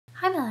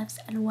Hi my loves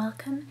and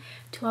welcome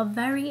to our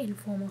very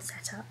informal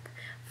setup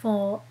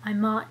for my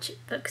March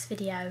books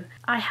video.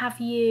 I have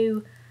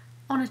you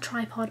on a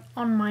tripod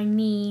on my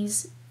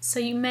knees, so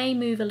you may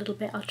move a little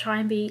bit. I'll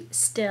try and be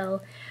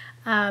still.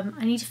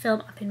 I need to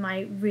film up in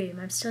my room.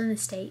 I'm still in the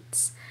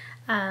States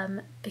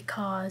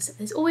because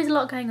there's always a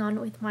lot going on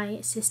with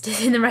my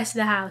sisters in the rest of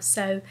the house,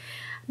 so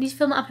I need to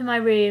film it up in my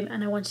room,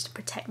 and I wanted to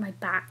protect my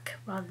back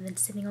rather than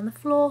sitting on the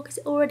floor because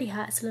it already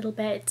hurts a little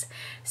bit.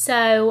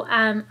 So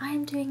I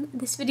am doing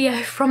this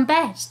video from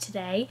bed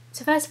today.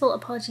 So first of all,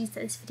 apologies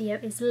that this video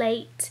is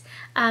late,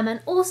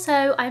 and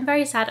also I'm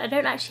very sad I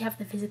don't actually have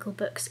the physical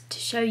books to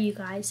show you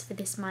guys for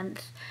this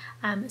month.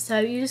 So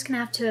you're just going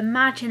to have to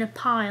imagine a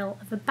pile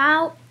of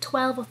about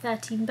 12 or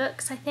 13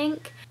 books, I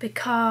think,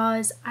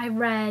 because I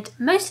read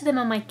most of them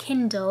on my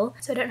Kindle,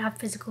 so I don't have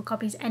physical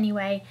copies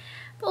anyway.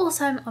 But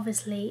also I'm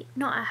obviously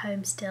not at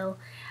home still,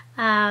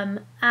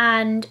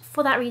 and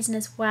for that reason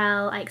as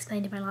well, I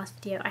explained in my last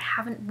video, I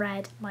haven't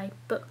read my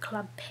book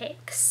club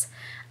picks,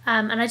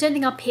 and I don't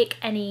think I'll pick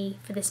any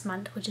for this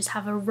month. We'll just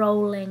have a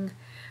rolling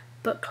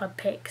book club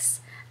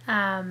picks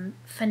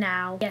for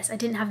now. Yes, I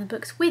didn't have the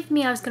books with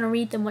me. I was going to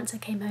read them once I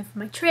came home from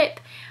my trip,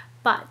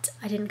 but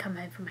I didn't come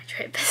home from my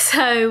trip,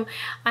 so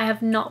I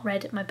have not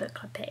read my book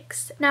club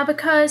picks. Now,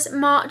 because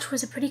March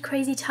was a pretty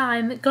crazy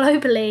time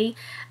globally,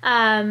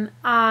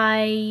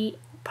 I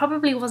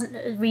probably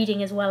wasn't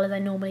reading as well as I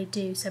normally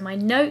do, so my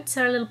notes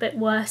are a little bit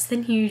worse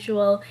than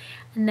usual,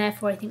 and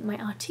therefore I think my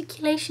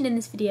articulation in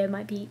this video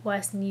might be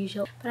worse than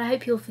usual, but I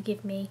hope you'll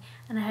forgive me,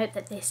 and I hope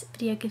that this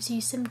video gives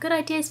you some good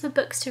ideas for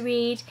books to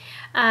read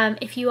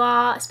if you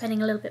are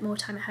spending a little bit more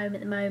time at home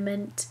at the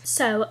moment.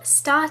 So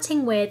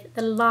starting with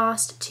the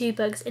last two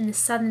books in the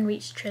Southern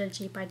Reach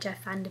trilogy by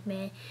Jeff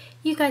VanderMeer.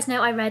 You guys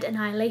know I read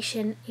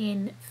Annihilation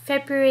in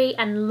February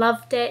and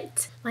loved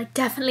it, like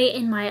definitely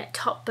in my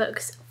top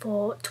books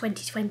for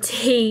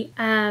 2020,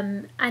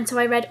 and so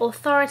I read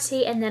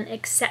Authority and then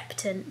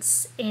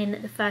Acceptance in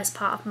the first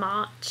part of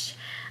March.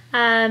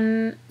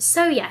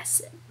 So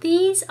yes,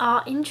 these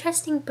are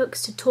interesting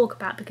books to talk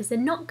about because they're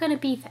not going to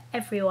be for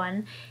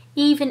everyone,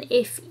 even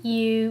if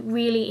you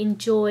really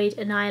enjoyed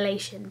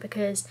Annihilation,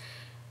 because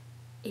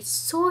it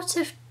sort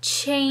of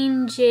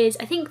changes.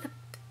 I think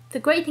the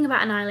great thing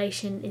about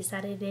Annihilation is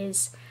that it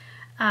is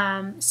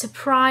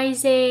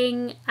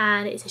surprising,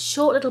 and it's a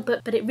short little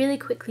book, but it really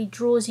quickly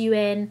draws you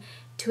in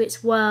to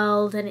its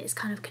world, and it's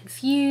kind of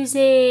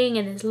confusing,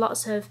 and there's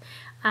lots of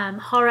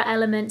horror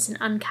elements and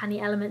uncanny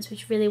elements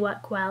which really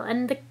work well,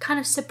 and the kind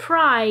of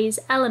surprise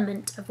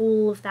element of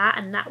all of that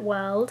and that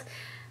world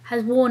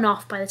has worn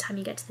off by the time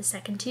you get to the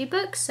second two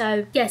books.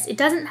 So yes, it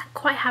doesn't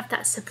quite have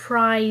that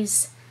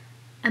surprise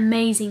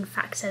amazing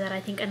factor that I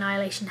think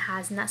Annihilation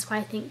has, and that's why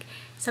I think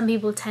some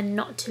people tend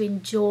not to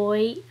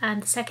enjoy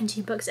the second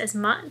two books as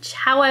much.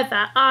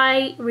 However,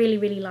 I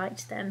really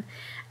liked them.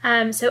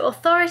 So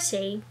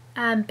Authority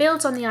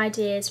builds on the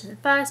ideas from the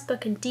first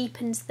book and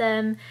deepens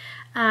them,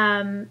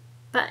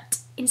 but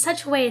in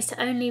such a way as to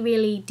only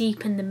really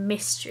deepen the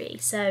mystery.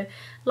 So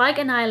like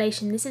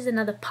Annihilation, this is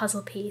another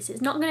puzzle piece.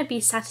 It's not going to be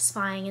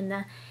satisfying in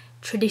the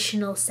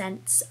traditional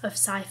sense of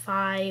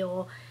sci-fi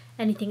or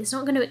anything. It's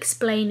not going to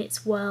explain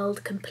its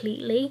world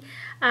completely.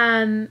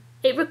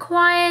 It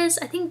requires,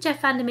 I think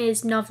Jeff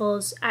VanderMeer's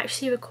novels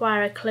actually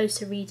require a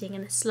closer reading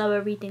and a slower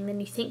reading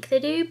than you think they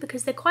do,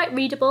 because they're quite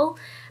readable,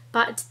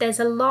 but there's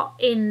a lot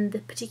in the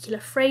particular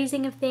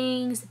phrasing of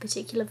things, the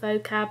particular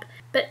vocab.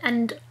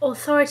 And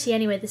Authority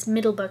anyway, this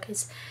middle book,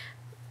 is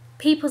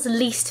people's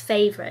least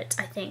favourite,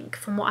 I think,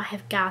 from what I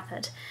have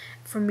gathered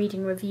from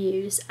reading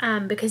reviews,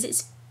 because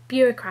it's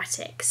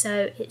bureaucratic.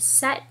 So it's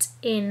set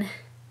in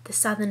the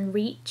Southern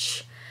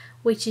Reach,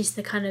 which is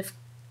the kind of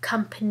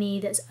company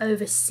that's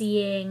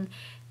overseeing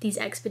these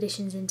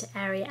expeditions into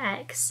Area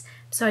X.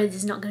 Sorry, this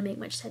is not going to make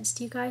much sense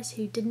to you guys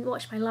who didn't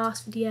watch my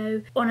last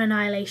video on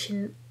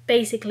Annihilation.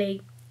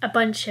 Basically, a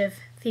bunch of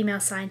female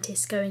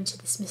scientists go into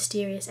this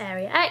mysterious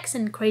Area X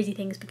and crazy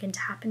things begin to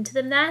happen to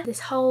them there.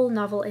 This whole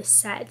novel is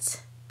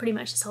set, pretty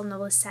much this whole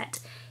novel is set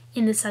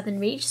in the Southern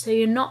Reach, so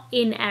you're not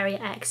in Area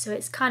X, so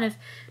it's kind of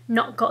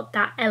not got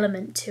that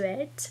element to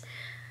it.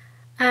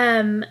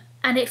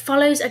 And it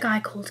follows a guy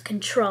called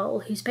Control,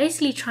 who's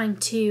basically trying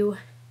to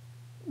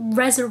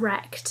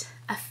resurrect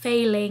a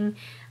failing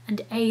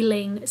and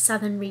ailing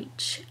Southern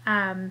Reach.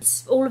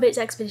 All of its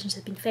expeditions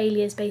have been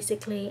failures,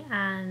 basically,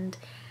 and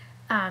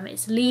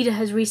its leader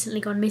has recently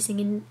gone missing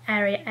in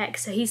Area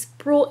X, so he's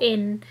brought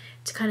in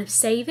to kind of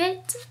save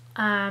it.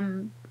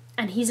 And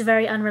he's a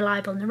very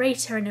unreliable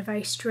narrator and a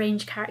very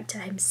strange character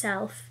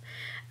himself.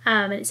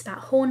 And it's about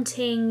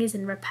hauntings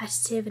and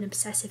repetitive and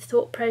obsessive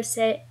thought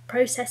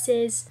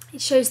processes.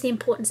 It shows the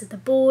importance of the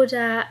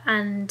border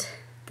and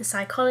the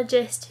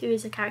psychologist, who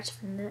is a character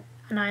from the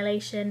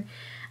Annihilation,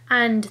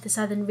 and the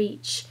Southern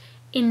Reach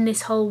in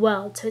this whole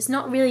world. So it's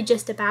not really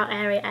just about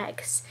Area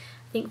X.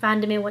 I think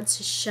VanderMeer wants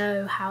to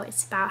show how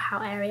it's about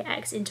how Area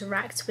X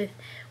interacts with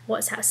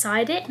what's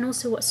outside it and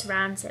also what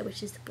surrounds it,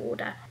 which is the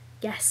border.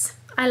 Yes,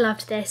 I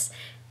loved this.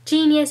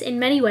 Genius in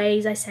many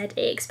ways. I said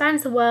it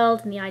expands the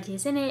world and the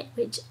ideas in it,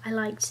 which I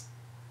liked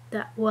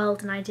that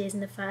world and ideas in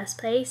the first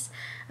place.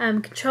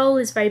 Control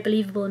is very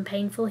believable and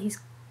painful.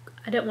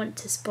 I don't want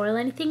to spoil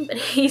anything, but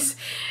he's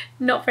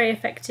not very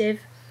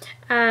effective.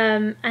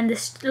 And a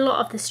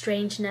lot of the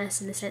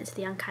strangeness and the sense of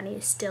the uncanny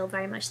is still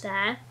very much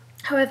there.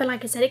 However,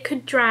 like I said, it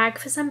could drag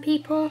for some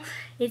people.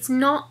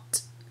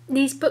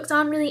 These books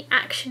aren't really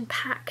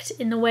action-packed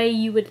in the way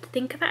you would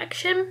think of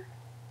action,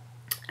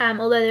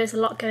 although there's a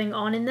lot going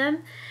on in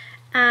them.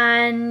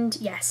 And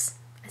yes,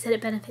 I said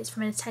it benefits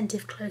from an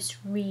attentive, close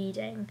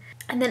reading.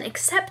 And then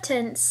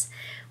Acceptance,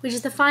 which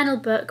is the final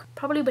book,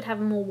 probably would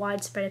have a more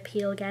widespread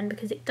appeal again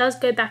because it does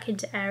go back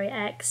into Area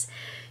X.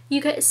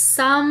 You get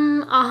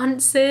some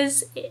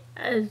answers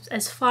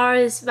as far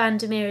as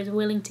VanderMeer is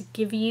willing to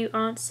give you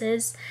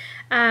answers,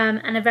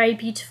 and a very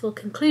beautiful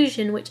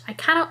conclusion, which I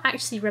cannot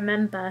actually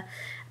remember,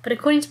 but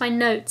according to my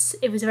notes,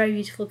 it was a very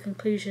beautiful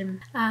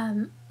conclusion,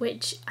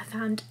 which I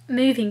found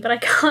moving, but I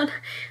can't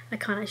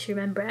actually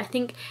remember it. I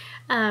think,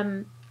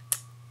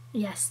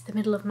 yes, the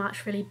middle of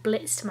March really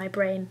blitzed my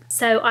brain.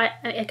 So I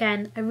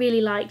really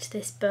liked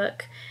this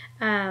book.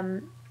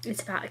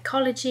 It's about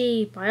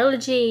ecology,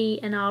 biology,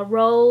 and our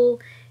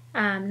role.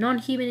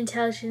 Non-human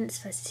intelligence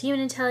versus human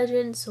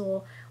intelligence,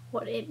 or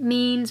what it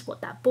means, what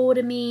that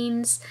border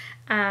means,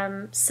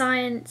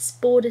 science,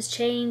 borders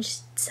change,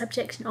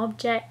 subject and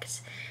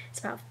object. It's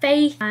about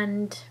faith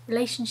and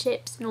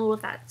relationships and all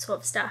of that sort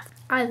of stuff.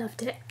 I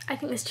loved it. I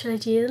think this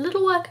trilogy is a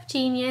little work of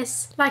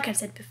genius. Like I've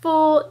said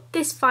before,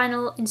 this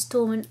final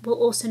instalment will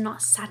also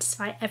not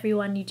satisfy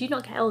everyone. You do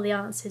not get all the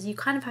answers. You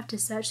kind of have to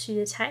search through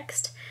the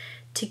text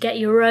to get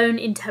your own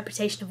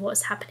interpretation of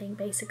what's happening,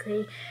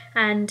 basically.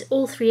 And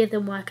all three of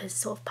them work as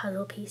sort of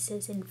puzzle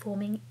pieces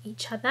informing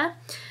each other.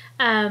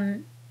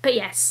 But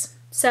yes,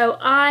 so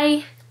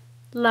I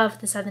love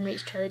the Southern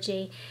Reach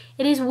trilogy.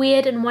 It is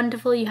weird and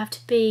wonderful. You have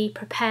to be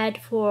prepared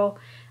for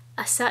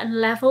a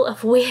certain level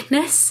of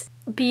weirdness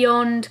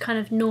beyond kind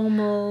of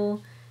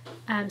normal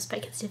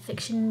speculative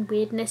fiction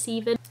weirdness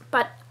even.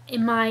 But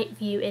in my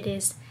view, it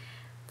is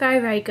very,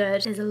 very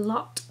good. There's a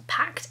lot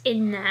packed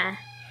in there.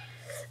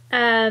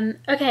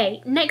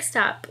 Okay, next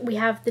up we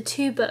have the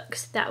two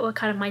books that were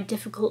kind of my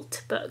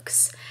difficult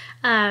books.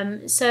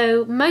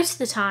 So most of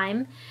the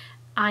time,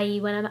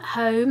 i.e. when I'm at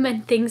home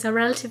and things are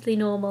relatively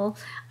normal,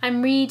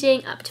 I'm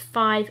reading up to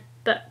 5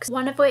 books,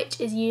 one of which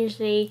is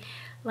usually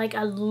like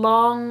a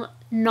long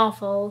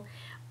novel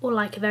or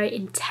like a very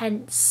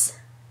intense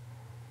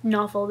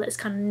novel that's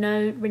kind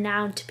of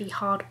renowned to be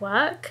hard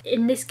work.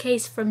 In this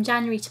case, from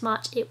January to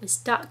March, it was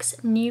Ducks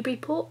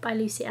Newburyport by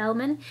Lucy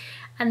Ellman,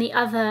 and the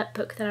other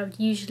book that I would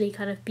usually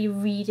kind of be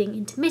reading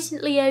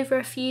intermittently over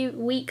a few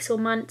weeks or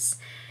months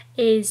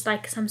is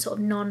like some sort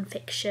of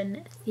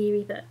non-fiction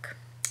theory book,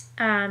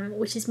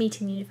 which is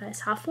Meeting the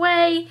Universe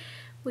Halfway,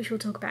 which we'll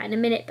talk about in a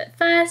minute. But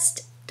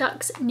first,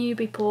 Ducks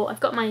Newburyport. I've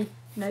got my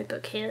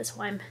notebook here, that's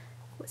why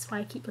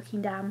I keep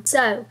looking down.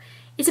 So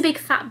it's a big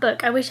fat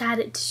book. I wish I had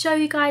it to show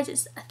you guys.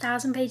 It's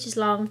 1,000 pages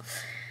long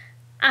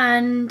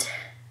and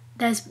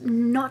there's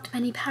not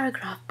many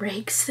paragraph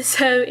breaks,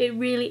 so it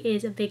really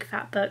is a big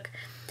fat book.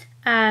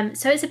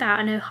 So it's about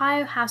an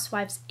Ohio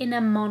housewife's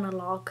inner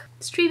monologue,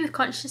 stream of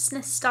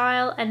consciousness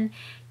style, and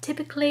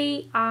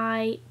typically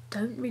I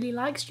don't really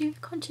like stream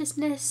of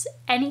consciousness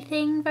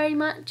anything very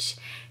much,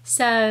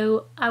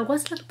 so I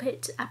was a little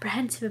bit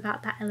apprehensive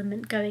about that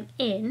element going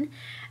in.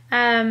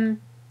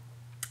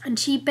 And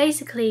she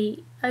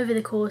basically, over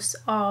the course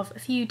of a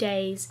few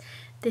days,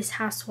 this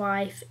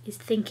housewife is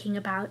thinking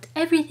about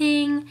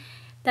everything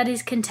that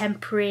is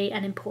contemporary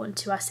and important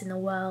to us in the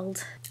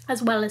world,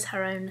 as well as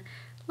her own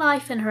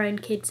life and her own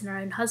kids and her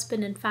own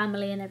husband and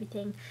family and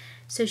everything.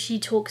 So she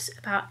talks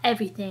about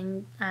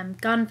everything,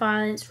 gun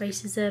violence,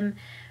 racism,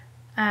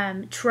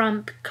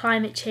 Trump,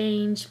 climate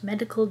change,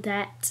 medical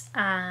debt,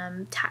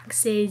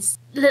 taxes,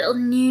 little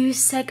news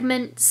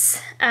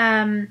segments.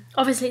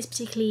 Obviously it's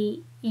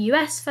particularly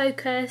US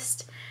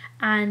focused,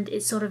 and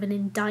it's sort of an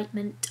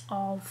indictment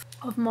of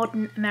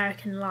modern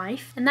American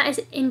life, and that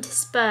is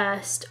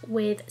interspersed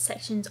with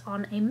sections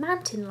on a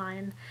mountain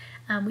lion,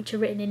 which are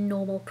written in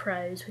normal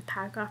prose with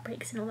paragraph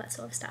breaks and all that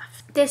sort of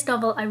stuff. This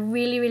novel I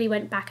really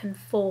went back and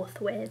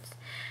forth with.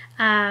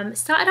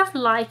 Started off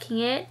liking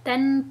it,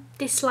 then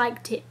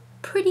disliked it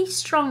pretty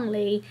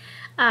strongly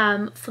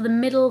for the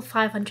middle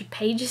 500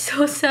 pages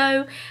or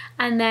so,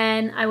 and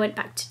then I went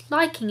back to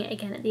liking it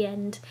again at the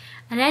end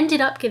and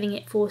ended up giving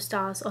it 4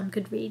 stars on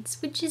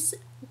Goodreads, which is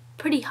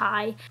pretty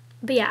high.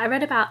 But yeah, I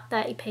read about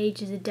 30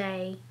 pages a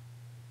day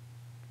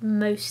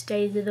most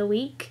days of the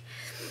week,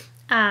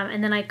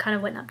 and then I kind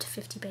of went up to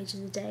 50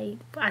 pages a day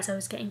as I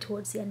was getting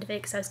towards the end of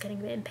it because I was getting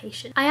a bit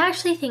impatient. I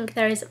actually think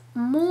there is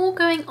more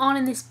going on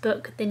in this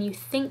book than you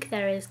think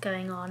there is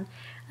going on,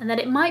 and that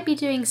it might be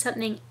doing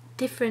something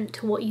different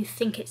to what you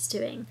think it's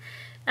doing.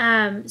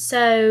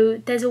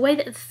 So there's a way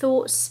that the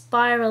thoughts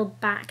spiral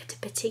back to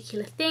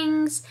particular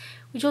things,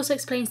 which also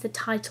explains the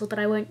title, but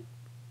I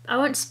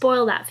won't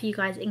spoil that for you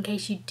guys in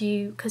case you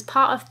do, because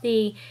part of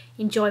the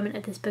enjoyment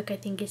of this book, I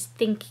think, is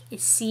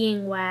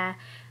seeing where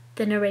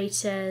the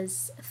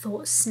narrator's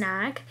thoughts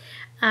snag,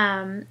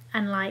 and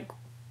like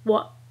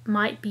what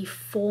might be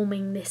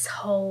forming this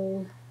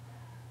whole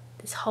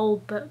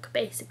book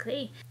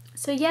basically.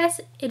 So yes,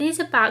 it is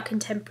about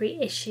contemporary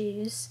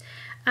issues,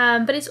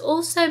 but it's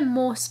also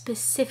more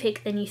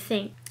specific than you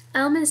think.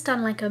 Ellman's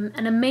done like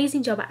an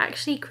amazing job at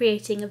actually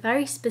creating a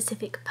very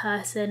specific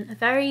person, a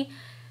very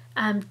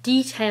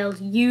detailed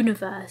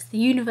universe, the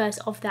universe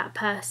of that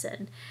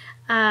person,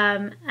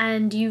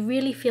 and you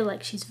really feel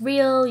like she's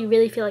real, you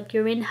really feel like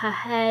you're in her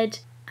head.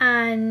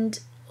 And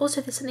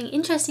also there's something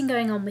interesting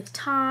going on with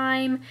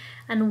time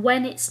and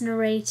when it's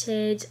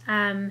narrated.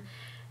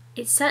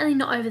 It's certainly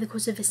not over the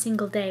course of a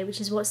single day,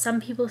 which is what some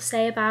people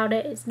say about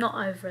it. It's not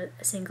over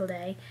a single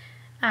day,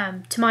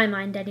 to my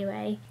mind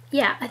anyway.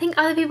 Yeah, I think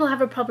other people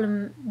have a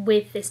problem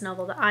with this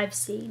novel that I've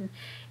seen,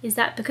 is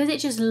that because it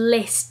just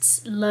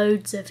lists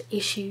loads of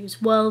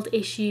issues, world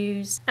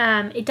issues,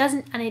 it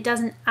doesn't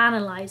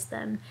analyse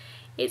them.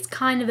 It's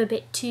kind of a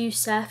bit too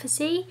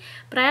surfacey,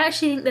 but I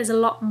actually think there's a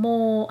lot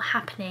more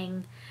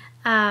happening,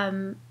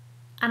 and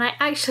I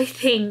actually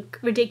think,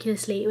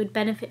 ridiculously, it would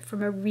benefit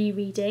from a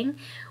rereading,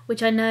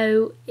 which I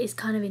know is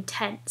kind of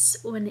intense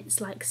when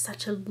it's like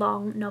such a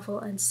long novel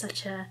and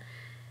such a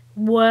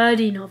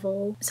wordy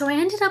novel. So I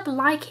ended up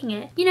liking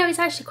it. You know, it's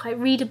actually quite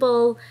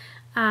readable.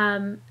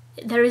 There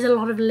are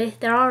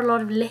a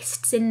lot of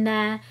lists in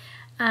there.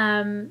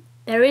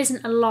 There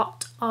isn't a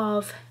lot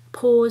of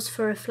pause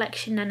for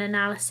reflection and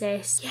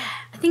analysis. Yeah,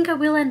 I think I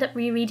will end up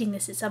rereading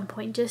this at some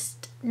point,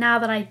 just now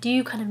that I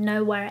do kind of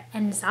know where it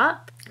ends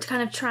up, to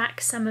kind of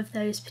track some of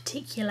those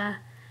particular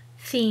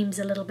themes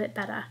a little bit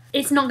better.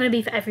 It's not going to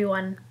be for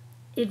everyone.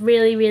 It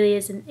really, really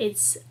isn't.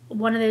 It's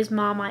one of those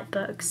Marmite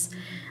books.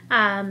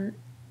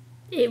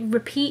 It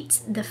repeats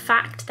the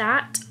fact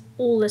that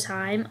all the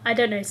time. I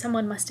don't know,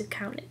 someone must have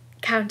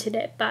counted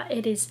it, but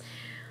it is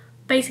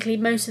basically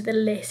most of the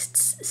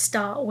lists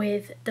start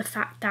with the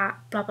fact that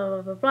blah blah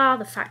blah blah blah,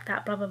 the fact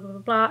that blah blah blah blah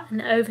blah,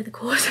 and over the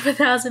course of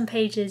 1,000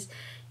 pages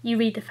you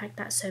read the fact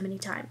that so many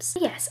times.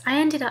 Yes, I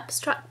ended up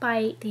struck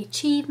by the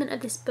achievement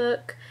of this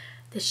book,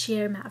 the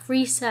sheer amount of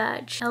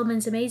research,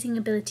 Ellman's amazing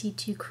ability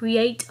to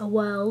create a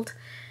world,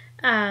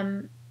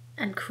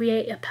 and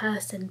create a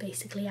person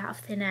basically out of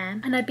thin air.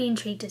 And I'd be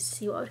intrigued to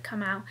see what would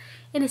come out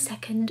in a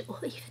second or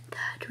even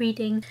third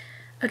reading.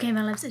 Okay,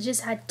 my loves, I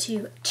just had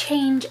to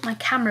change my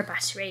camera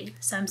battery,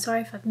 so I'm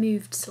sorry if I've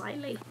moved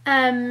slightly.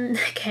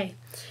 Okay.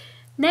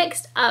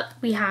 Next up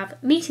we have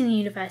Meeting the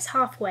Universe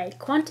Halfway,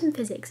 Quantum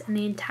Physics and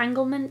the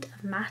Entanglement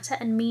of Matter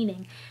and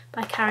Meaning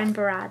by Karen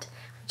Barad,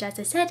 which, as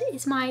I said,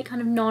 is my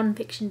kind of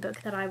non-fiction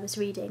book that I was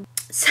reading.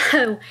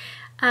 So,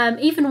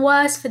 even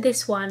worse for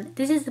this one,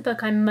 this is the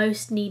book I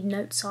most need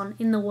notes on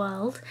in the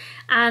world,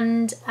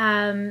 and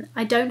I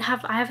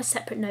have a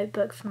separate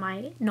notebook for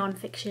my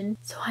non-fiction,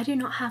 so I do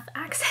not have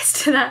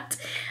access to that.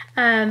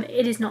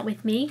 It is not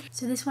with me,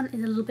 so this one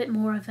is a little bit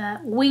more of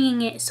a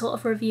winging it sort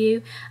of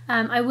review.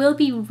 I will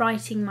be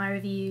writing my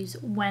reviews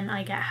when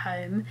I get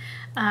home,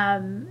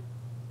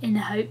 in the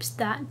hopes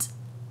that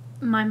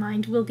my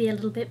mind will be a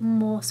little bit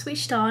more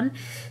switched on,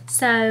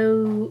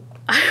 so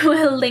I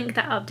will link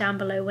that up down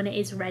below when it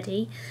is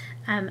ready,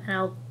 and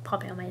I'll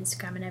pop it on my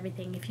Instagram and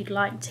everything if you'd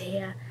like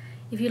to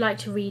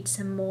read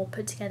some more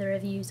put together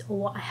reviews, or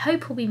what I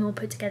hope will be more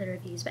put together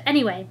reviews. But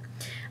anyway,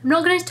 I'm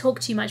not going to talk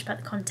too much about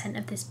the content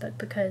of this book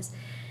because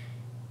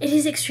it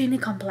is extremely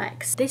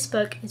complex. This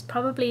book is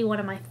probably one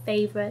of my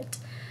favourite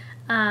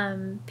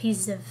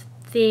pieces of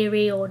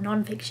theory or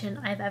non-fiction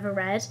I've ever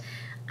read.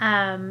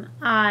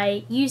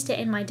 I used it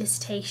in my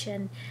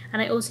dissertation,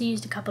 and I also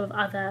used a couple of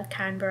other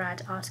Karen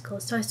Barad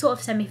articles, so I was sort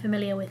of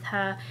semi-familiar with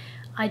her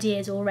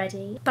ideas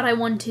already, but I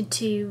wanted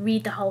to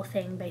read the whole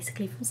thing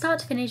basically from start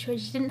to finish,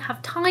 which I didn't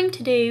have time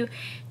to do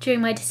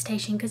during my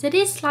dissertation because it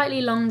is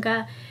slightly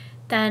longer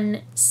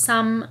than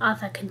some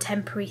other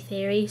contemporary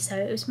theory, so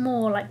it was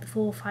more like the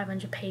 400 or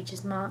 500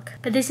 pages mark.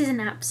 But this is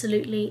an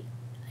absolutely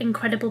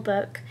incredible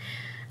book.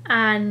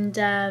 And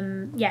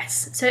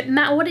yes, so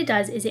what it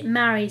does is it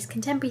marries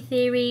contemporary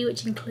theory,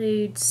 which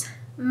includes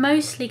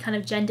mostly kind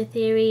of gender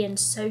theory and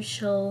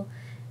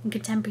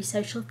contemporary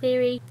social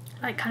theory,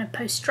 like kind of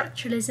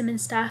post-structuralism and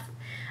stuff,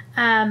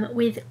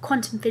 with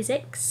quantum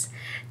physics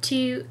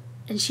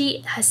and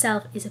she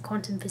herself is a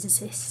quantum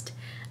physicist.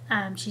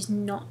 She's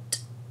not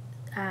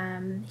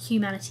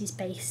humanities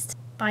based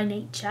by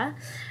nature,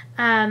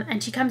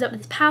 and she comes up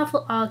with this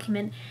powerful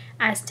argument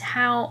as to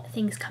how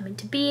things come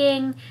into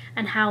being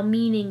and how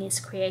meaning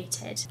is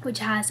created, which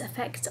has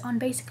effects on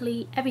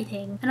basically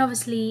everything. And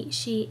obviously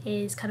she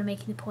is kind of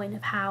making the point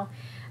of how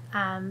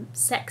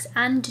sex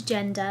and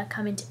gender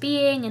come into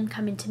being and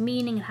come into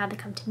meaning and how they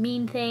come to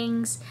mean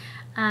things,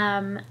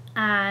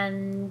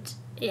 and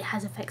it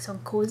has effects on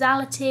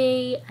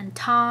causality and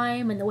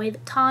time and the way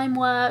that time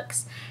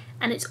works,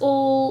 and it's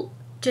all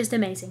just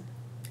amazing,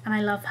 and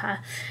I love her.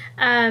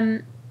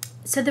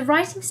 So the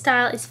writing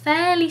style is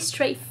fairly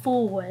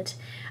straightforward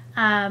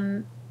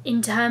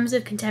in terms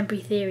of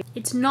contemporary theory.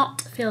 It's not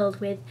filled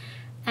with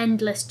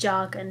endless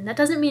jargon. That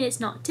doesn't mean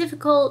it's not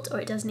difficult or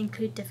it doesn't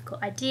include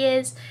difficult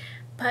ideas,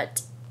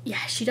 but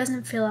yeah, she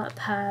doesn't fill up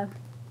her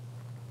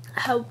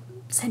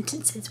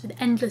sentences with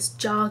endless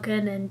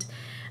jargon and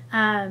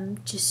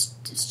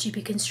just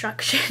stupid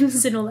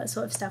constructions and all that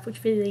sort of stuff,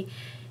 which really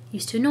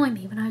used to annoy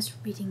me when I was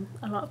reading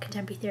a lot of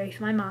contemporary theory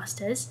for my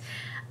masters.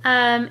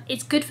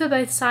 It's good for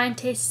both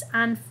scientists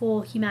and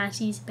for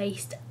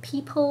humanities-based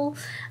people.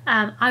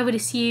 I would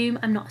assume,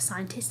 I'm not a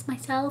scientist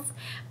myself,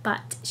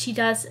 but she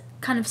does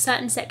kind of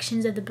certain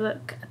sections of the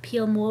book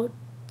appeal more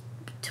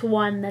to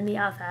one than the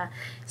other.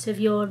 So if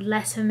you're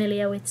less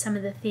familiar with some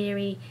of the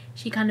theory,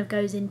 she kind of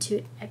goes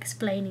into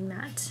explaining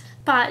that.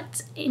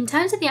 But in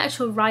terms of the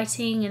actual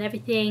writing and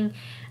everything,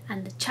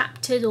 and the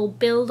chapters all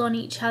build on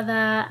each other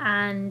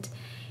and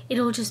it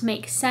all just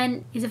makes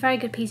sense, it's a very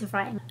good piece of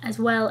writing, as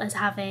well as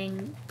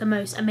having the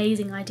most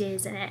amazing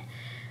ideas in it.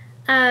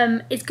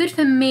 It's good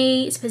for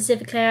me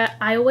specifically.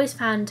 I always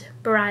found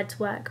Barad's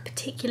work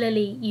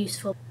particularly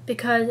useful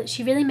because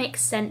she really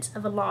makes sense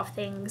of a lot of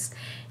things.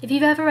 If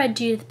you've ever read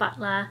Judith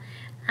Butler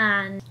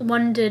and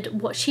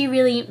wondered what she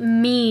really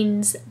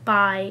means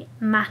by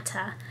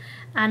matter,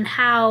 and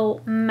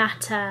how the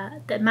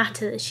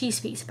matter that she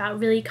speaks about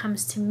really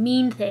comes to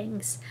mean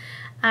things,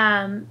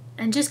 and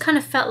just kind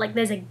of felt like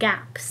there's a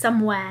gap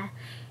somewhere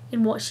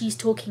in what she's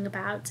talking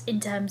about in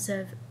terms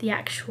of the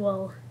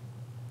actual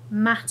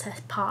matter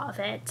part of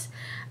it.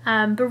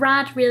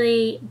 Barad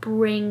really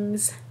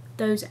brings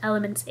those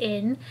elements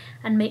in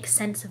and makes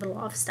sense of a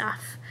lot of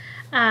stuff,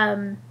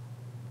 and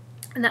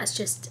that's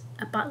just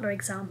a Butler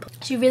example.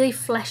 She really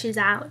fleshes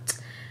out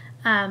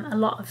a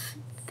lot of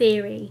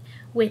theory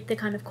with the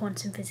kind of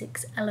quantum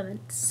physics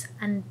elements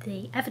and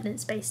the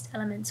evidence-based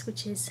elements,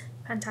 which is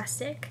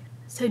fantastic.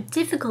 So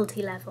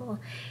difficulty level,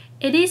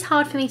 it is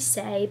hard for me to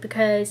say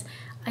because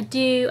I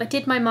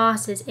did my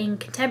masters in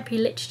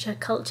contemporary literature,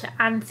 culture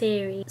and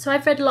theory. So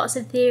I've read lots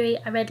of theory,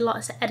 I read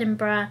lots at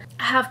Edinburgh.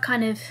 I have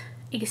kind of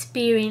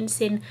experience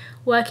in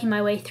working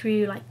my way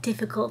through like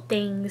difficult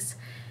things,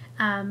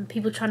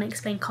 people trying to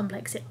explain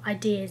complex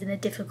ideas in a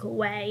difficult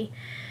way.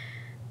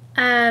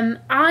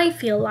 I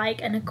feel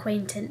like an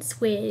acquaintance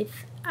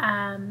with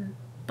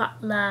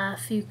Butler,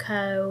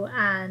 Foucault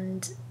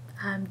and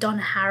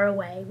Donna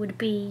Haraway would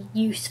be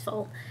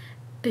useful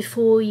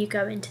before you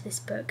go into this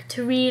book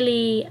to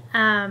really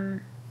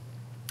have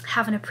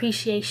an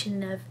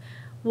appreciation of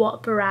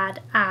what Barad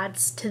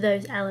adds to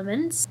those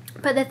elements.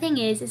 But the thing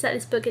is that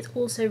this book is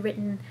also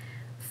written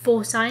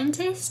for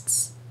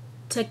scientists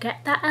to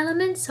get that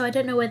element, so I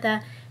don't know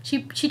whether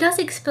she does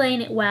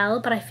explain it well,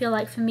 but I feel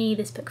like for me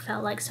this book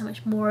felt like so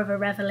much more of a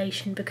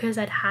revelation because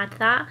I'd had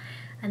that,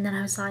 and then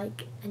I was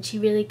like, and she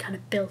really kind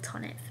of built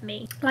on it for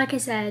me. Like I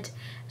said,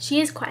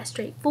 she is quite a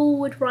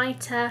straightforward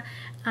writer.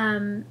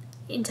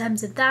 In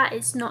terms of that,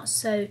 it's not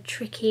so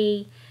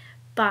tricky,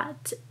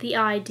 but the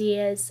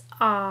ideas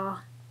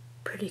are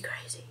pretty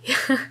crazy.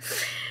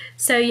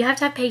 So you have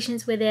to have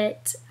patience with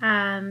it,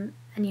 and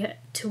you have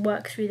to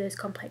work through those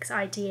complex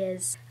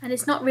ideas. And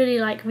it's not really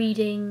like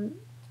reading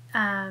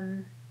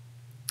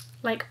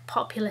like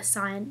popular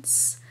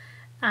science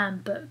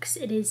books.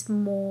 It is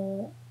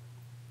more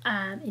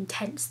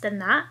intense than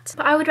that,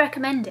 but I would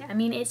recommend it. I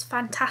mean, it's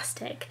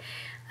fantastic.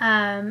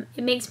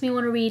 It makes me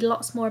want to read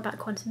lots more about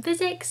quantum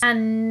physics,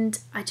 and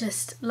I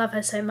just love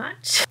her so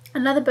much.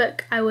 Another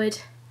book I would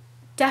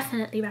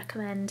definitely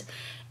recommend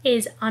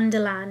is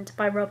Underland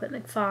by Robert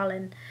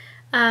Macfarlane,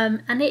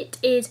 and it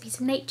is a piece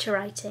of nature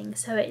writing,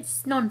 so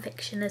it's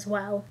non-fiction as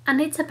well,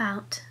 and it's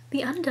about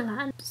the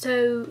Underland.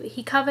 So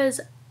he covers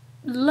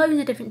loads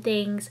of different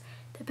things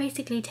that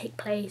basically take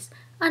place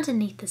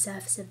underneath the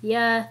surface of the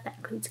earth. That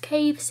includes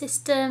cave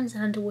systems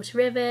and underwater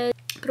rivers,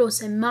 but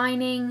also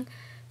mining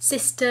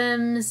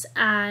systems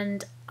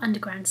and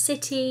underground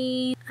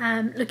cities,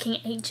 looking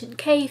at ancient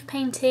cave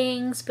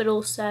paintings, but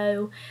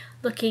also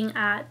looking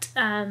at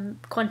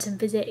quantum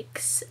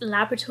physics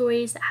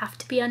laboratories that have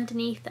to be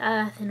underneath the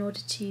earth in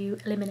order to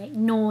eliminate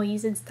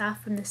noise and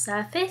stuff from the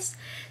surface.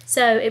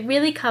 So it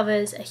really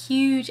covers a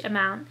huge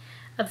amount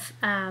of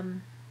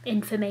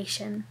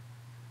information.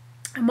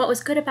 And what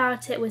was good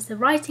about it was the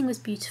writing was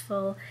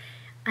beautiful,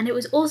 and it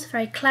was also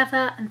very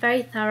clever and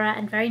very thorough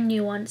and very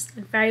nuanced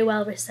and very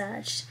well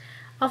researched.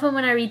 Often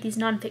when I read these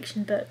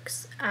non-fiction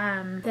books,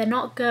 they're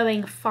not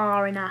going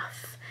far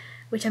enough,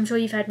 which I'm sure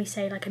you've heard me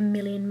say like a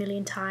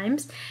million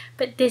times,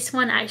 but this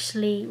one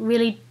actually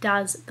really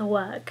does the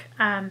work.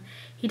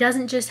 He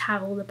doesn't just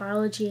have all the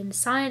biology and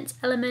science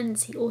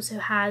elements, he also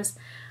has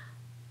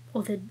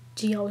all the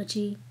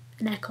geology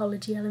and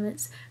ecology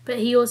elements, but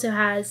he also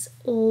has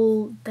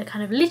all the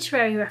kind of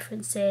literary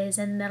references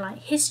and the like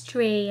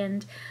history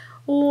and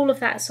all of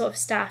that sort of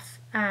stuff,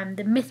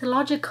 the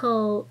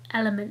mythological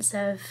elements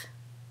of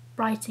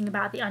writing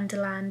about the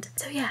Underland.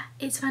 So yeah,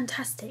 it's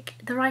fantastic.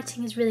 The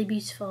writing is really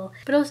beautiful,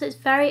 but also it's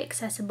very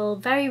accessible,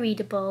 very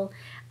readable,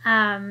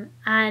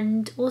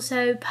 and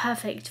also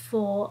perfect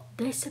for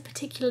this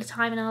particular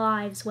time in our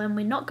lives when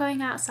we're not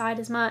going outside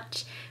as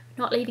much,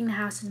 we're not leaving the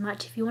house as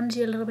much. If you want to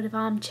do a little bit of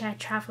armchair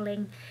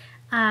travelling,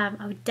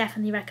 I would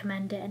definitely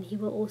recommend it. And he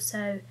will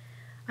also,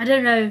 I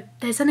don't know,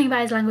 there's something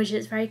about his language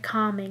that's very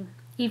calming,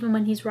 even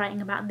when he's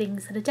writing about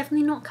things that are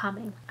definitely not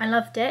calming. I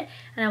loved it,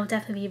 and I will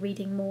definitely be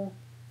reading more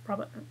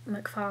Robert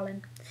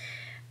Macfarlane.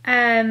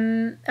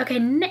 Okay,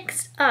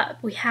 next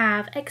up we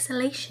have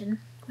Exhalation,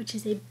 which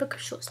is a book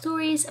of short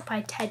stories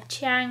by Ted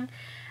Chiang.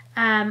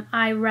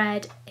 I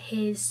read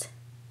his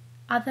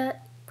other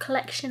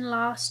collection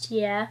last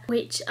year,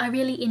 which I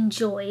really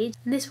enjoyed,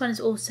 and this one is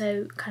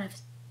also kind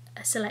of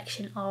a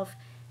selection of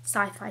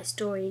sci-fi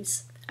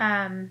stories.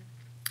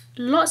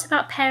 Lots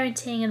about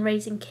parenting and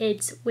raising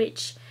kids,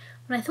 which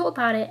when I thought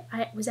about it,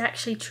 it was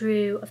actually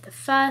true of the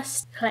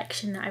first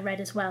collection that I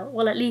read as well.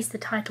 Well, at least the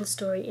title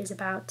story is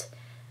about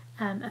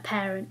a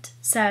parent.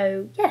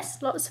 So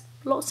yes,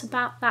 lots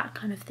about that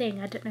kind of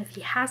thing. I don't know if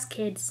he has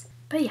kids,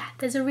 but yeah,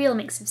 there's a real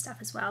mix of stuff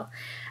as well.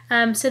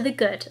 So the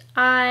good.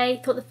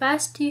 I thought the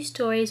first 2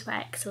 stories were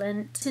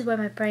excellent. This is where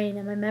my brain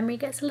and my memory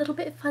gets a little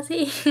bit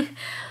fuzzy.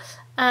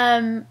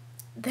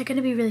 They're going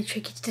to be really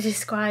tricky to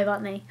describe,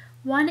 aren't they?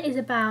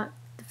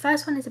 The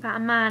first one is about a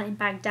man in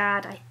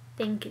Baghdad, I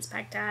think it's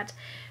Baghdad,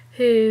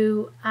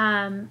 who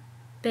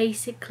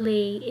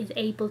basically is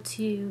able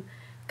to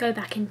go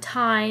back in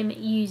time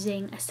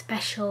using a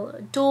special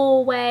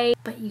doorway,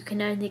 but you can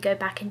only go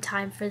back in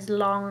time for as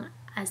long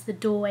as the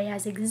doorway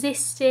has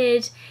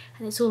existed,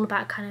 and it's all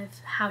about kind of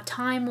how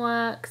time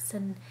works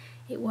and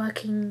it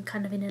working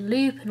kind of in a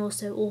loop and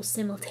also all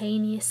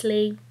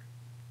simultaneously.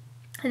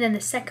 And then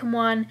the second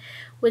one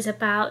was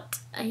about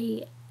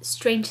a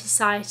strange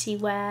society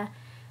where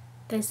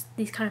there's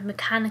these kind of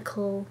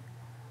mechanical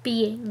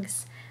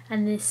beings,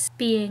 and this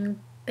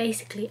being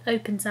basically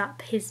opens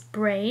up his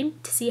brain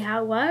to see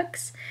how it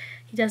works.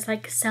 He does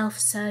like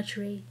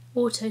self-surgery,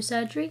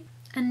 auto-surgery,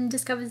 and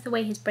discovers the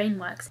way his brain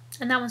works.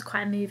 And that was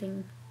quite a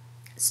moving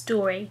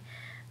story.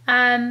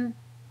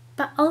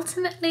 But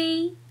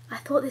ultimately, I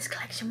thought this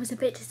collection was a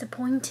bit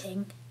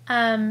disappointing.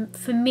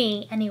 For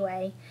me,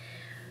 anyway.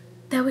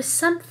 There was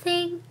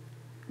something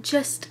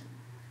just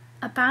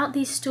about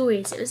these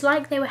stories. It was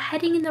like they were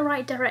heading in the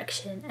right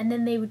direction and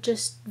then they would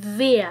just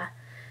veer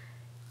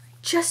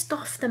just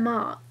off the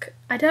mark.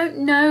 I don't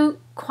know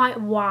quite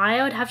why.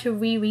 I would have to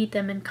reread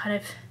them and kind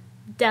of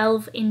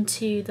delve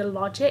into the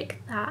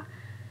logic that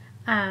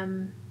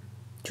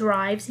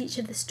drives each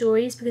of the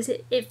stories, because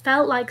it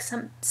felt like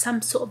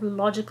some sort of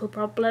logical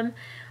problem,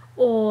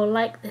 or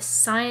like the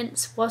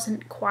science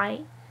wasn't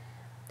quite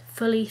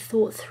fully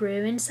thought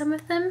through in some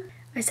of them.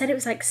 I said it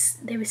was like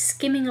they were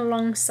skimming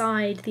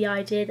alongside the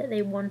idea that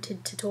they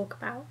wanted to talk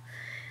about.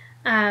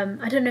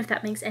 I don't know if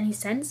that makes any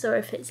sense, or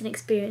if it's an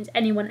experience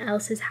anyone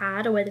else has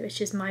had, or whether it's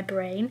just my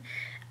brain.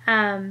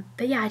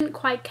 But yeah, I didn't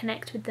quite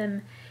connect with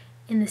them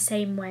in the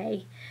same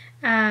way.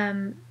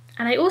 And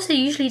I also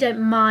usually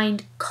don't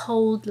mind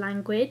cold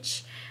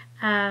language.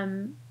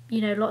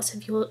 Lots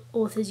of your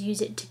authors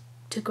use it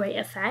to great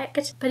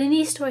effect. But in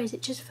these stories,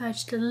 it just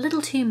verged a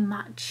little too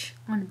much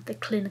on the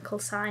clinical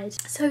side.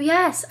 So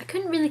yes, I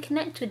couldn't really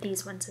connect with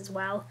these ones as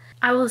well.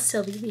 I will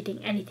still be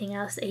reading anything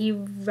else that he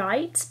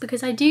writes,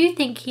 because I do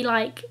think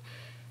the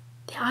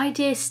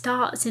idea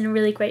starts in a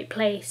really great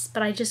place,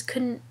 but I just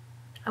couldn't,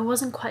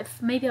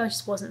 maybe I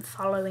just wasn't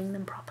following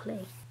them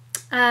properly.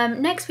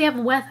 Next we have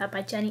Weather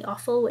by Jenny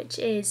Offill, which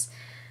is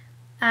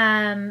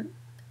a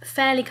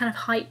fairly kind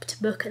of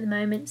hyped book at the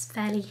moment. It's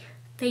fairly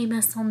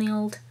famous on the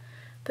old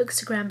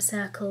bookstagram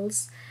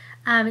circles.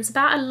 It's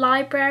about a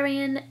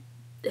librarian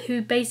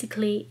who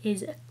basically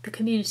is the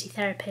community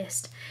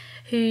therapist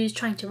who's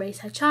trying to raise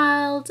her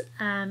child,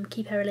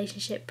 keep her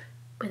relationship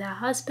with her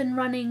husband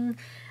running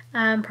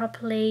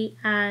properly,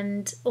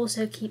 and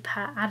also keep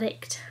her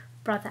addict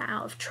brother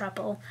out of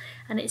trouble.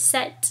 And it's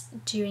set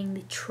during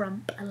the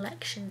Trump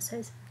election, so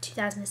it's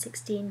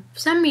 2016. For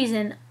some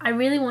reason, I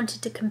really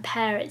wanted to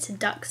compare it to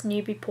Duck's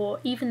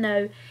Newburyport, even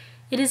though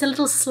it is a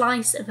little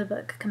slice of a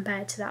book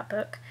compared to that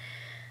book.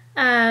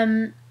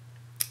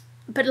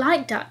 But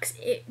like Ducks,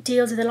 it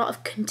deals with a lot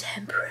of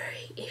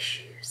contemporary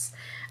issues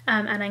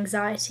and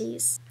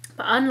anxieties.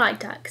 But unlike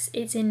Ducks,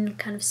 it's in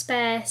kind of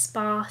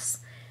sparse,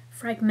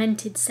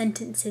 fragmented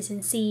sentences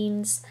and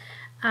scenes.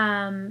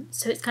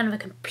 So it's kind of a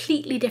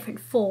completely different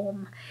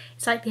form.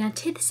 It's like the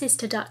antithesis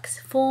to Ducks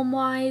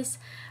form-wise,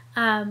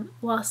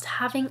 whilst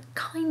having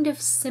kind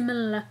of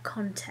similar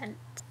content.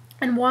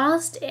 And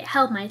whilst it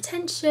held my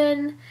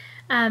attention,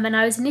 and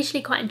I was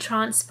initially quite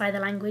entranced by the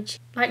language.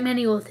 Like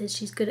many authors,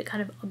 she's good at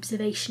kind of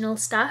observational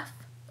stuff.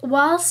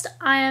 Whilst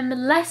I am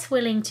less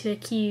willing to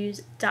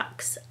accuse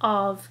Ducks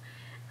of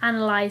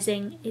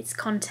analysing its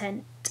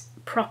content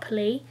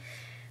properly,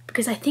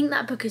 because I think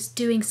that book is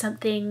doing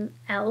something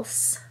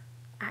else,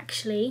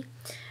 actually.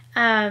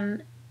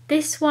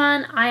 This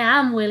one I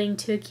am willing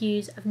to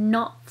accuse of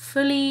not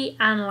fully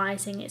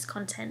analysing its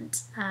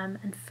content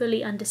and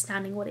fully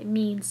understanding what it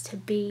means to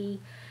be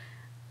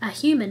a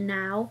human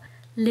now,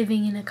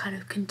 living in a kind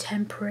of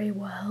contemporary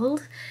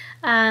world,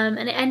 and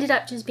it ended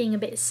up just being a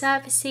bit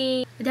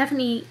surfacey. I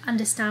definitely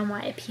understand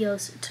why it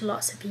appeals to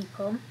lots of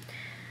people.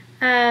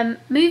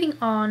 Moving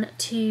on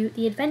to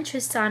The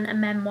Adventurous Son, a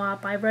memoir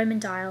by Roman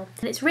Dial,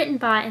 and it's written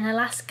by an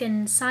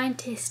Alaskan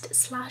scientist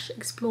 /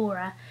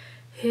 explorer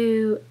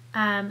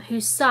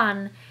whose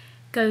son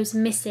goes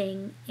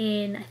missing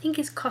in, I think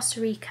it's Costa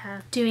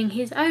Rica, doing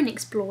his own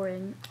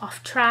exploring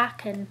off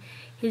track, and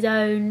his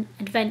own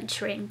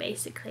adventuring,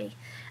 basically.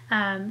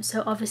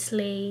 So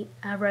obviously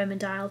Roman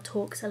Dial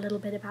talks a little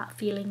bit about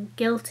feeling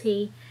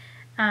guilty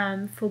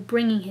for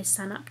bringing his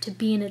son up to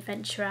be an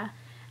adventurer,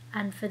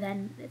 and for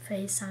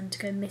his son to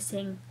go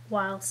missing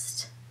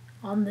whilst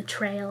on the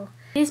trail.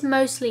 It is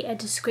mostly a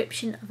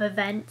description of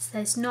events.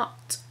 There's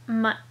not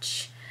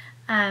much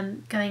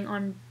going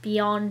on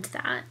beyond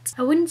that.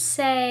 I wouldn't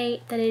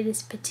say that it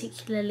is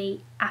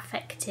particularly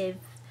affective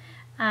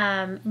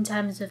in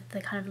terms of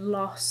the kind of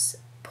loss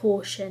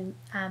portion.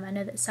 I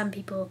know that some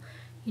people,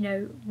 you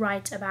know,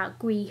 write about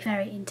grief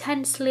very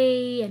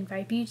intensely and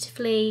very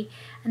beautifully,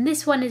 and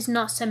this one is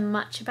not so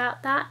much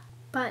about that.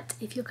 But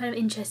if you're kind of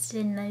interested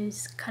in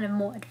those kind of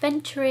more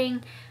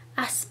adventuring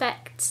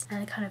aspects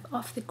and kind of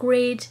off the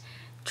grid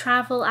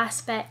travel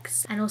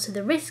aspects and also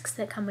the risks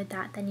that come with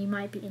that, then you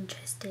might be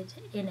interested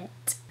in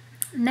it.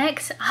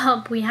 Next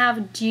up we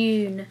have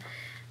Dune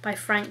by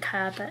Frank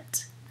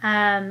Herbert,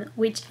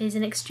 which is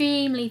an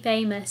extremely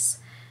famous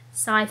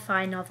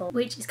sci-fi novel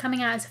which is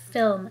coming out as a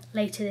film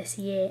later this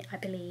year, I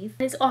believe.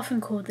 It's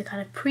often called the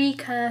kind of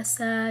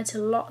precursor to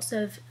lots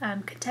of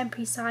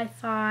contemporary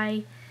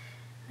sci-fi.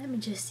 Let me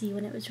just see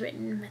when it was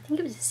written. I think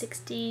it was the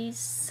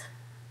 60s.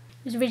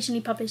 It was originally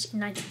published in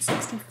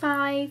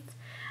 1965,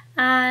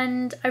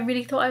 and I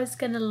really thought I was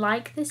going to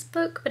like this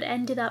book, but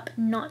ended up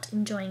not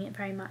enjoying it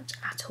very much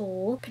at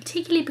all,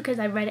 particularly because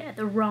I read it at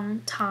the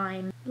wrong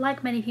time.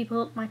 Like many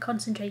people, my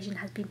concentration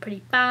has been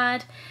pretty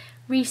bad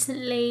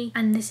recently,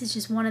 and this is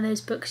just one of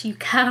those books you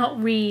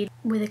cannot read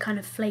with a kind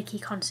of flaky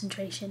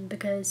concentration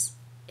because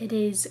it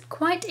is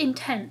quite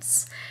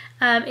intense.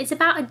 It's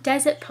about a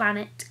desert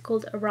planet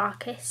called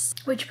Arrakis,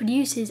 which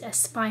produces a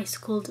spice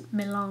called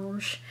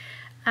melange,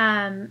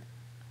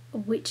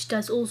 which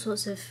does all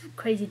sorts of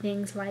crazy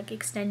things like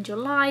extend your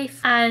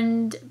life,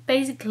 and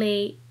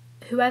basically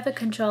whoever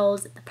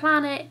controls the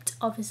planet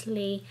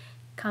obviously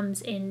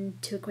comes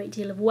into a great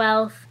deal of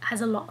wealth,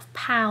 has a lot of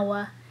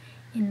power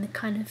in the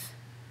kind of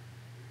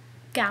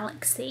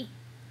galaxy,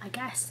 I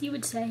guess you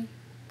would say.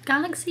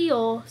 Galaxy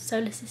or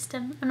solar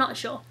system, I'm not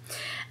sure.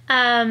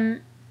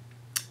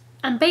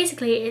 And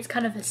basically it's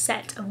kind of a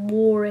set of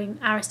warring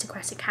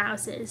aristocratic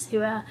houses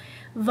who are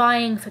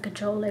vying for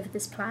control over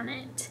this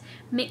planet,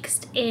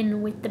 mixed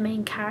in with the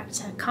main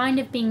character kind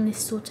of being this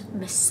sort of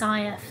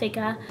messiah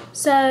figure.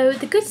 So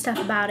the good stuff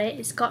about it,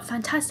 it's got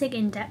fantastic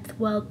in-depth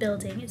world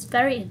building. It's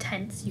very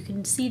intense. You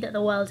can see that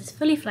the world is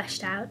fully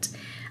fleshed out.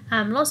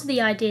 Lots of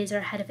the ideas are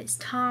ahead of its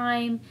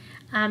time.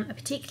 I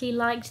particularly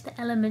liked the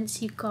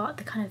elements you've got,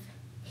 the kind of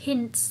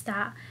hints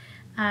that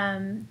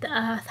the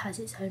Earth has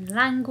its own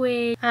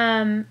language.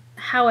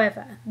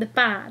 However, the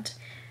bad.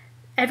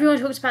 Everyone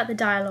talks about the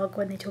dialogue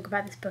when they talk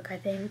about this book, I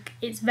think.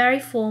 It's very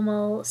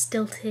formal,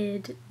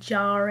 stilted,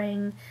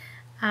 jarring.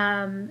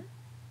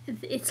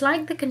 It's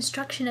like the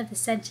construction of the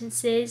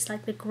sentences,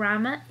 like the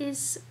grammar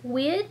is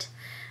weird.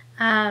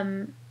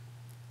 It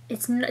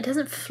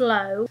doesn't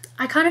flow.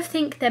 I kind of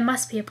think there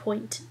must be a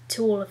point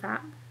to all of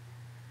that.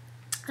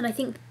 And I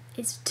think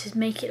it's to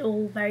make it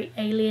all very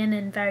alien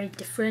and very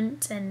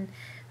different and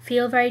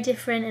feel very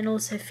different and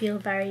also feel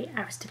very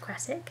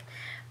aristocratic.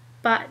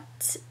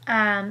 But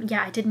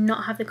yeah, I did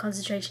not have the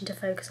concentration to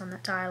focus on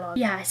that dialogue.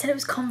 Yeah, I said it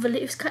was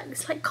convoluted.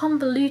 It's like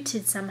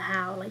convoluted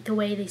somehow, like the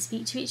way they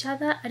speak to each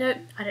other. I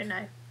don't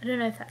know. I don't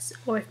know if that's,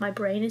 or if my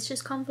brain is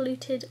just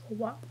convoluted or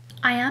what.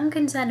 I am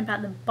concerned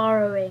about the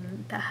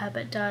borrowing that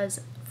Herbert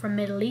does from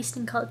Middle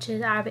Eastern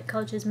cultures, Arabic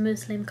cultures,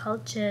 Muslim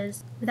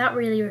cultures, without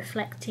really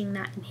reflecting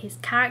that in his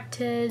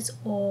characters,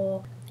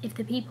 or if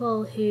the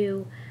people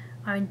who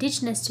are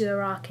indigenous to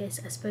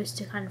Arrakis are supposed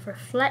to kind of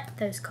reflect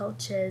those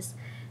cultures,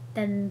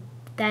 then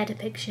their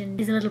depiction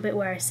is a little bit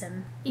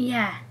worrisome.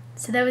 Yeah,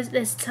 so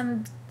there's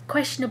some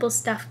questionable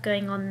stuff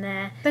going on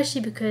there,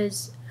 especially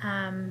because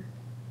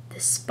the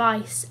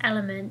spice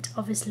element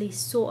obviously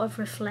sort of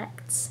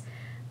reflects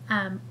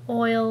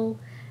oil,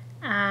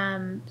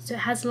 so it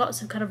has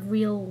lots of kind of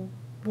real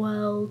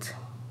world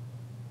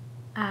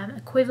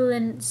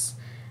equivalents,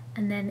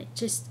 and then it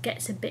just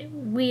gets a bit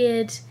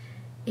weird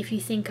if you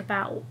think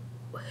about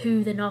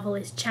who the novel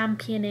is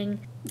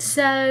championing.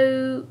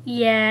 So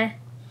yeah,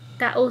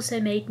 that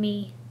also made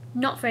me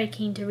not very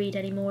keen to read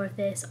any more of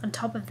this, on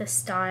top of the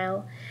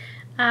style,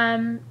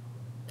 and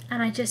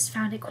I just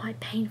found it quite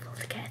painful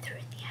to get through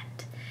in the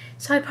end.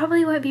 So I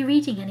probably won't be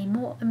reading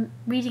anymore.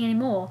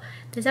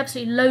 There's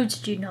absolutely loads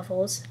of Dune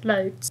novels,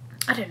 loads.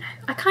 I don't know.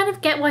 I kind of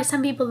get why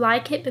some people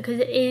like it because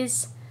it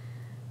is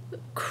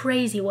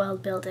crazy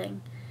world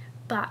building,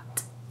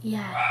 but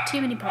yeah,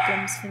 too many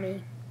problems for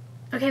me.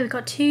 Okay, we've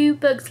got 2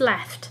 books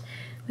left.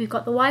 We've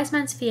got The Wise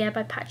Man's Fear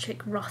by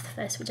Patrick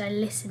Rothfuss, which I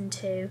listened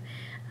to.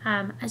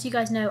 As you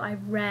guys know, I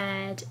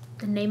read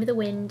The Name of the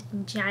Wind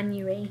in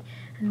January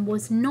and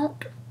was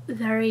not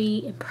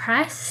very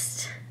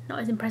impressed. Not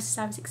as impressed as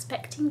I was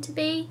expecting to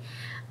be.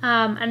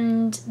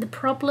 And the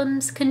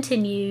problems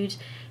continued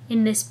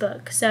in this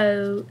book.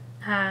 So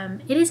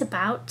it is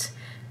about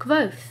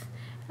Kvothe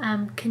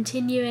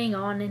continuing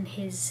on in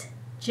his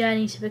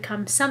journey to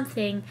become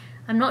something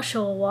I'm not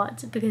sure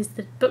what, because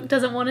the book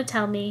doesn't want to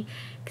tell me,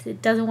 because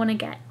it doesn't want to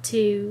get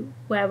to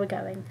where we're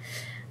going.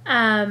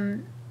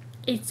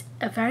 It's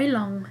a very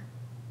long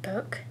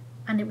book,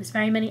 and it was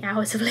very many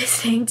hours of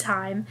listening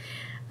time.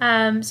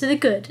 So they're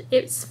good.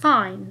 It's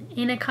fine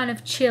in a kind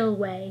of chill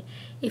way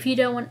if you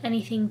don't want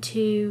anything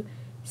too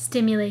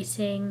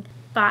stimulating.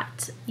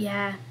 But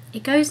yeah,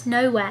 it goes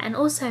nowhere. And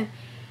also,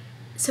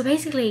 so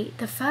basically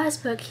the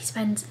first book he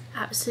spends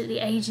absolutely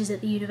ages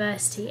at the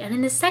university, and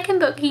in the second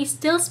book he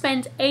still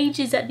spends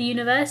ages at the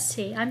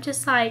university. I'm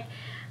just like,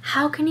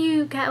 how can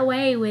you get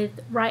away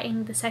with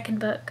writing the second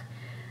book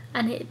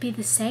and it be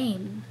the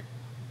same,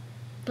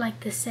 like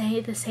the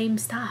same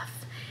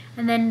stuff?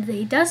 And then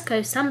he does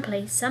go some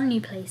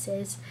new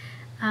places,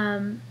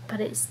 but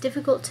it's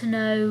difficult to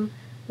know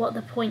what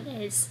the point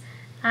is.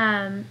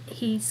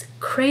 He's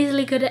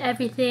crazily good at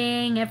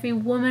everything. Every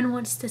woman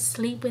wants to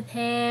sleep with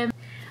him.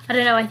 I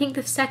don't know, I think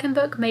the second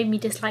book made me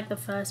dislike the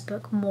first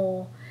book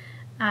more.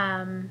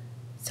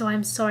 So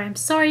I'm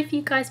sorry for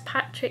you guys,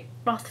 Patrick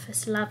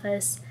Rothfuss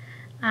lovers.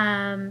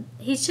 I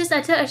just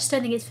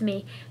don't think it's for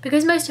me,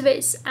 because most of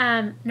it's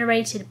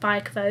narrated by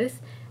Kvothe,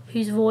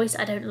 whose voice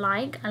I don't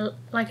like.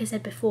 Like I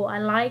said before, I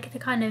like the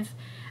kind of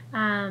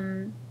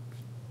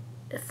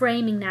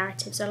framing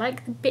narratives. I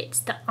like the bits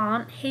that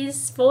aren't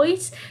his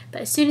voice,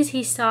 but as soon as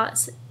he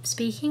starts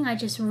speaking, I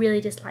just really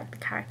dislike the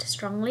character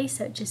strongly,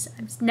 so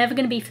it's never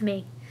going to be for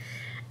me.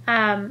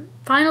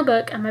 Final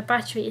book, and my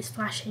battery is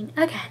flashing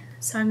again,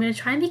 so I'm going to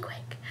try and be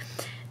quick.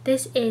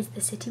 This is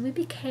The City We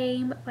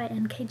Became by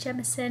N.K.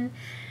 Jemisin.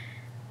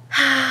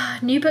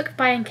 New book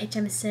by N.K.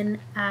 Jemisin.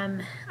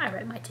 I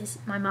wrote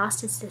my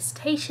master's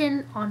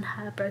dissertation on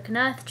her Broken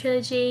Earth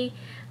trilogy.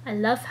 I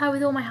love her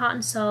with all my heart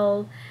and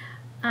soul,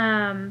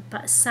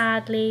 but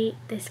sadly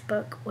this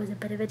book was a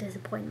bit of a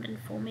disappointment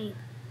for me.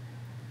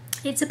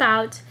 It's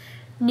about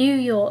New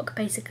York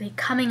basically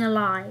coming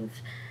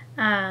alive.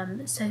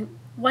 So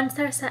once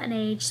they're a certain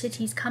age,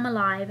 cities come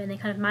alive and they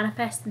kind of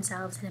manifest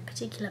themselves in a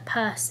particular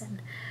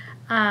person.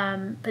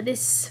 But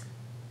this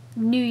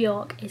New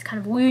York is kind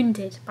of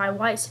wounded by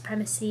white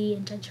supremacy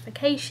and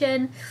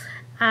gentrification,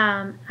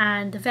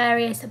 and the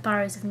various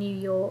boroughs of New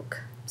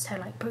York, so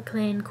like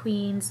Brooklyn,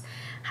 Queens,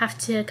 have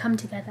to come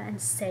together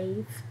and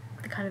save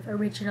the kind of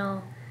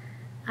original,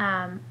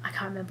 I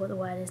can't remember what the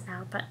word is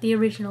now, but the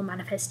original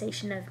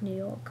manifestation of New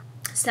York.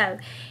 So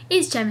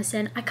it's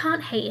Jemisin. I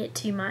can't hate it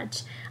too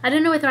much. I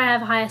don't know whether I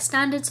have higher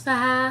standards for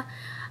her,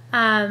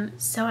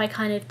 so I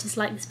kind of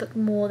dislike this book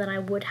more than I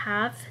would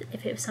have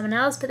if it was someone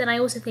else, but then I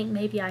also think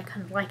maybe I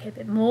kind of like it a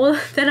bit more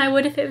than I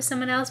would if it was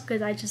someone else,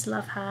 because I just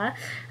love her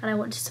and I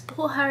want to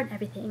support her and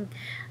everything.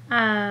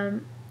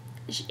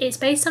 It's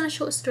based on a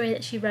short story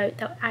that she wrote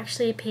that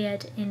actually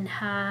appeared in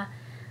her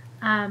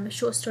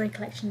short story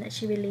collection that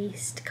she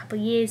released a couple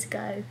of years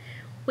ago,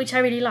 which I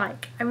really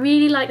like. I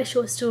really like the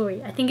short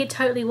story. I think it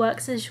totally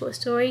works as a short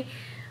story,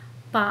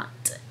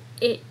 but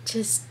it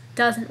just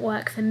doesn't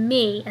work for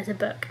me as a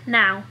book.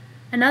 Now,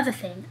 another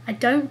thing, I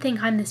don't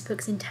think I'm this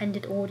book's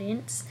intended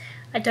audience.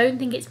 I don't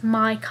think it's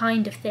my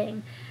kind of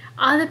thing.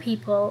 Other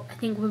people, I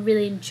think, will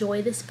really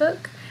enjoy this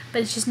book,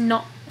 but it's just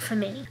not for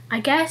me.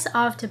 I guess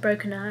after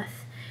Broken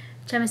Earth,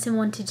 Jemisin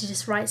wanted to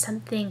just write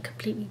something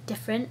completely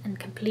different and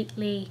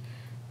completely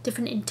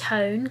different in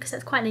tone, because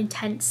that's quite an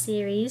intense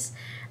series.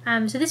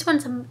 So this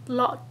one's a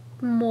lot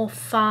more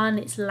fun,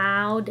 it's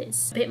loud,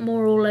 it's a bit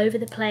more all over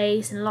the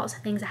place, and lots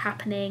of things are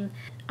happening.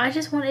 I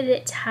just wanted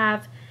it to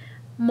have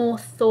more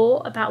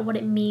thought about what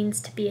it means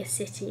to be a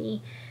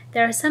city.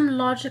 There are some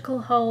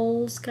logical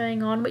holes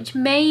going on which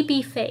may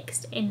be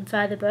fixed in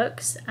further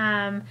books.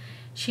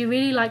 She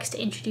really likes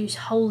to introduce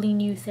wholly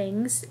new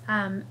things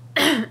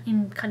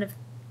in kind of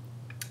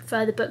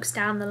further books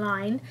down the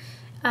line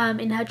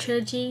in her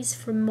trilogies,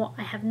 from what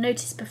I have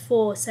noticed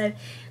before. So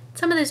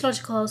some of those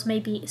logical holes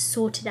may be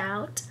sorted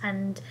out,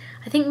 and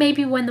I think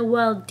maybe when the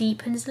world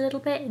deepens a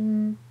little bit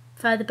in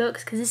further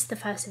books, because this is the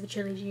first of a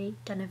trilogy,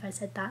 don't know if I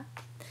said that.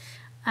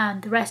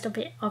 The rest of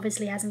it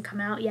obviously hasn't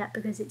come out yet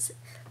because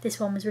this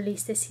one was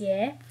released this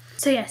year.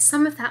 So yes,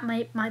 some of that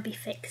might be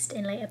fixed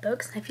in later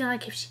books, and I feel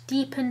like if she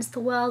deepens the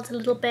world a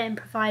little bit and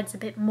provides a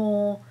bit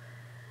more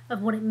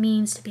of what it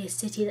means to be a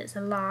city that's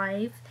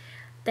alive,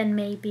 then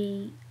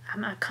maybe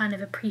I kind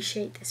of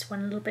appreciate this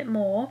one a little bit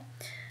more.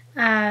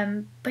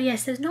 But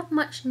yes, there's not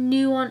much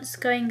nuance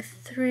going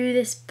through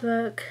this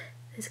book.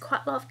 There's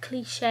quite a lot of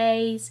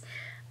cliches,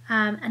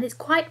 and it's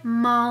quite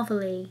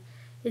marvelly,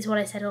 is what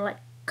I said, or like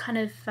kind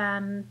of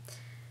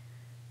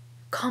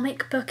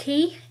comic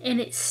booky in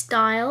its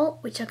style,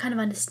 which I kind of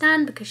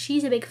understand because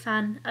she's a big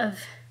fan of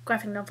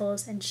graphic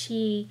novels and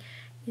she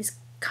is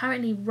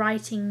currently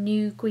writing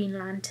new Green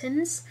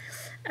Lanterns,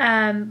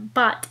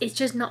 but it's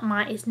just not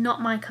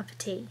my cup of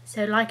tea.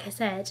 So like I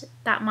said,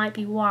 that might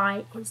be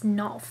why it's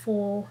not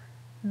for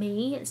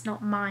me. It's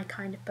not my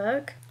kind of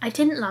book. I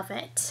didn't love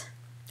it,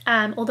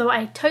 although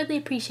I totally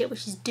appreciate what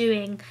she's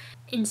doing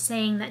in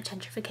saying that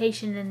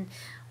gentrification and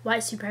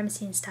white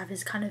supremacy and stuff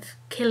is kind of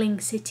killing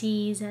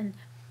cities, and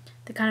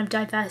the kind of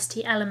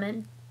diversity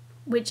element,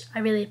 which I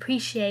really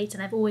appreciate,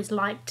 and I've always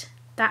liked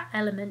that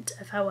element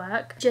of her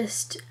work.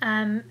 Just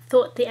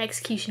thought the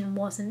execution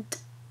wasn't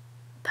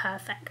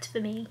perfect for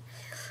me.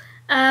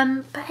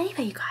 But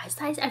anyway, you guys,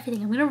 that is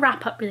everything. I'm going to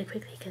wrap up really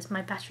quickly because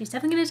my battery's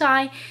definitely going to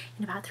die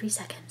in about 3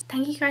 seconds.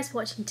 Thank you guys for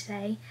watching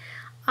today.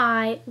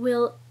 I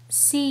will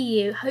see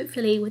you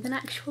hopefully with an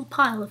actual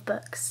pile of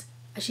books.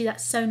 Actually,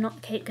 that's so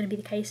not going to be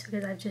the case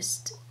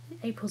because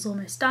April's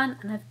almost done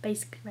and I've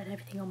basically read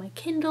everything on my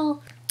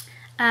Kindle.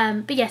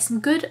 But yes,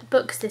 some good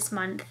books this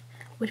month.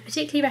 Would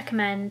particularly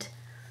recommend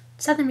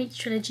Southern Reach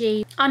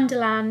Trilogy,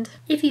 Underland.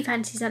 If you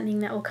fancy something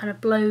that will kind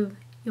of blow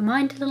your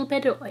mind a little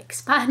bit or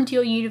expand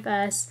your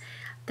universe,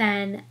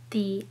 then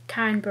the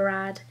Karen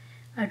Barad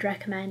I would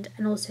recommend,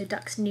 and also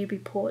Ducks in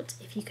Newburyport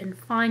if you can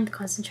find the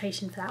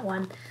concentration for that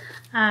one.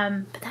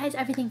 But that is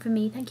everything from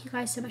me. Thank you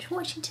guys so much for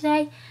watching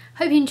today.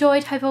 Hope you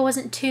enjoyed, hope I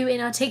wasn't too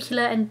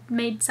inarticulate and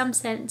made some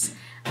sense,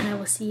 and I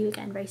will see you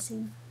again very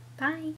soon. Bye!